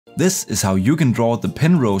This is how you can draw the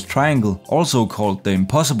penrose triangle, also called the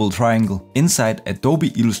impossible triangle, inside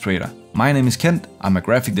Adobe Illustrator. My name is Kent, I'm a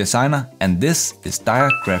graphic designer, and this is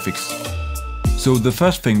DiaGraphics. So the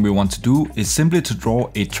first thing we want to do is simply to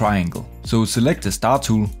draw a triangle. So select the star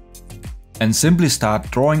tool and simply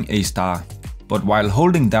start drawing a star. But while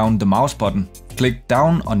holding down the mouse button, click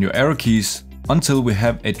down on your arrow keys until we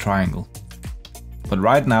have a triangle. But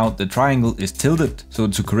right now the triangle is tilted, so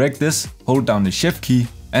to correct this, hold down the shift key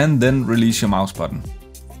and then release your mouse button.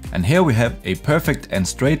 And here we have a perfect and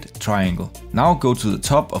straight triangle. Now go to the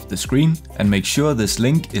top of the screen and make sure this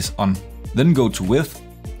link is on. Then go to width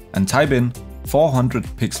and type in 400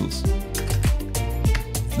 pixels.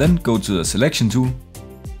 Then go to the selection tool.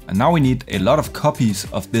 And now we need a lot of copies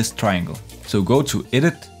of this triangle. So go to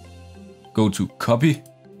edit, go to copy,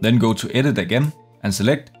 then go to edit again and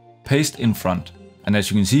select paste in front. And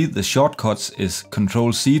as you can see, the shortcuts is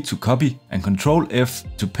CTRL C to copy and CTRL F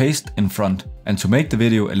to paste in front. And to make the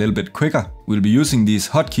video a little bit quicker, we'll be using these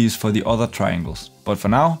hotkeys for the other triangles. But for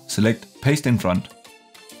now, select paste in front.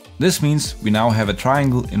 This means we now have a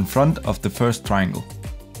triangle in front of the first triangle.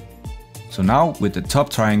 So now with the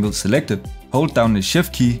top triangle selected, hold down the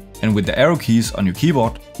shift key and with the arrow keys on your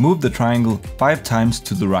keyboard, move the triangle 5 times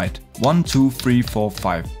to the right. 1, 2, 3, 4,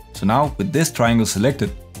 5. So now with this triangle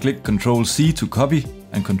selected, click CTRL C to copy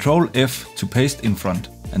and CTRL F to paste in front.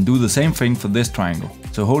 And do the same thing for this triangle.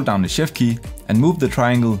 So hold down the shift key and move the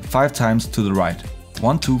triangle 5 times to the right.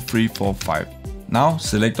 1, 2, 3, 4, 5. Now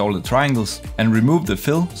select all the triangles and remove the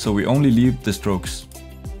fill so we only leave the strokes.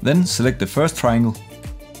 Then select the first triangle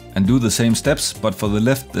and do the same steps but for the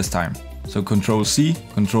left this time. So CTRL C,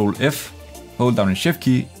 CTRL F, hold down the shift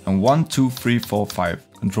key and 1, 2, 3, 4, 5.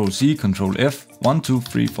 CTRL C, CTRL F, 1, 2,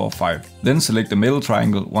 3, 4, 5. Then select the middle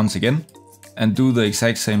triangle once again and do the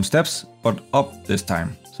exact same steps but up this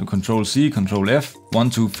time. So CTRL C, CTRL F, 1,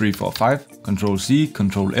 2, 3, 4, 5. CTRL C,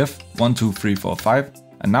 CTRL F, 1, 2, 3, 4, 5.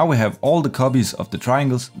 And now we have all the copies of the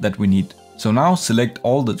triangles that we need. So now select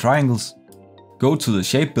all the triangles, go to the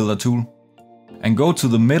shape builder tool and go to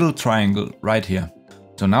the middle triangle right here.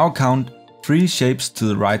 So now count 3 shapes to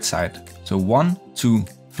the right side. So 1, 2,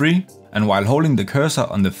 3. And while holding the cursor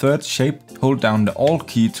on the third shape, hold down the Alt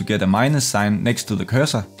key to get a minus sign next to the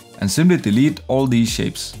cursor and simply delete all these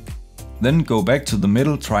shapes. Then go back to the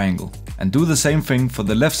middle triangle and do the same thing for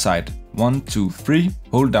the left side. 1, 2, 3.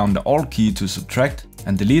 Hold down the Alt key to subtract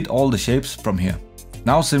and delete all the shapes from here.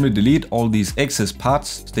 Now simply delete all these excess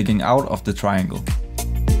parts sticking out of the triangle,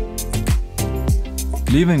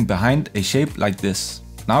 leaving behind a shape like this.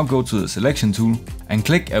 Now go to the selection tool and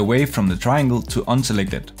click away from the triangle to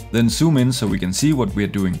unselect it. Then zoom in so we can see what we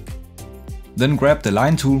are doing. Then grab the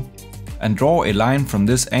line tool and draw a line from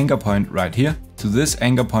this anchor point right here to this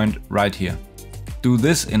anchor point right here. Do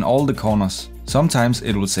this in all the corners. Sometimes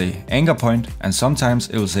it will say anchor point and sometimes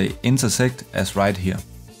it will say intersect as right here.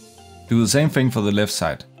 Do the same thing for the left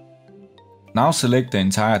side. Now select the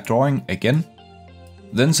entire drawing again.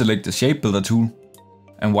 Then select the shape builder tool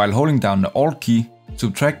and while holding down the Alt key,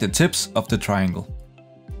 subtract the tips of the triangle.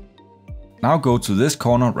 Now go to this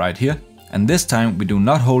corner right here and this time we do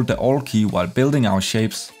not hold the Alt key while building our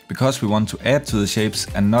shapes because we want to add to the shapes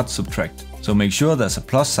and not subtract. So make sure there's a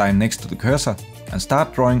plus sign next to the cursor and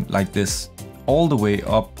start drawing like this all the way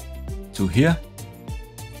up to here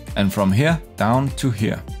and from here down to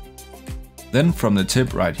here. Then from the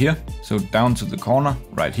tip right here, so down to the corner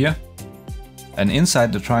right here and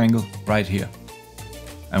inside the triangle right here.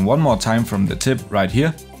 And one more time from the tip right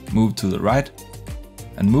here, move to the right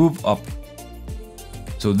and move up.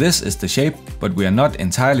 So this is the shape, but we are not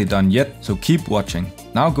entirely done yet, so keep watching.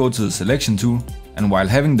 Now go to the selection tool and while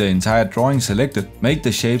having the entire drawing selected, make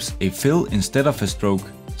the shapes a fill instead of a stroke.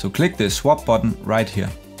 So click the swap button right here.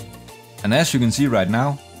 And as you can see right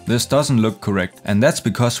now, this doesn't look correct. And that's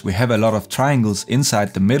because we have a lot of triangles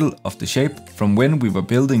inside the middle of the shape from when we were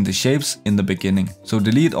building the shapes in the beginning. So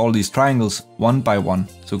delete all these triangles one by one.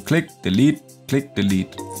 So click delete, click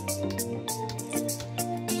delete.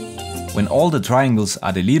 When all the triangles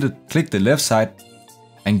are deleted, click the left side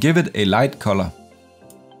and give it a light color.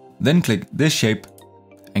 Then click this shape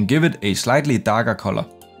and give it a slightly darker color.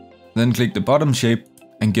 Then click the bottom shape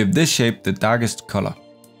and give this shape the darkest color.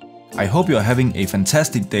 I hope you're having a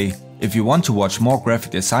fantastic day. If you want to watch more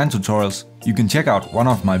graphic design tutorials, you can check out one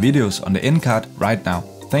of my videos on the end card right now.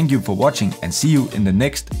 Thank you for watching and see you in the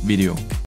next video.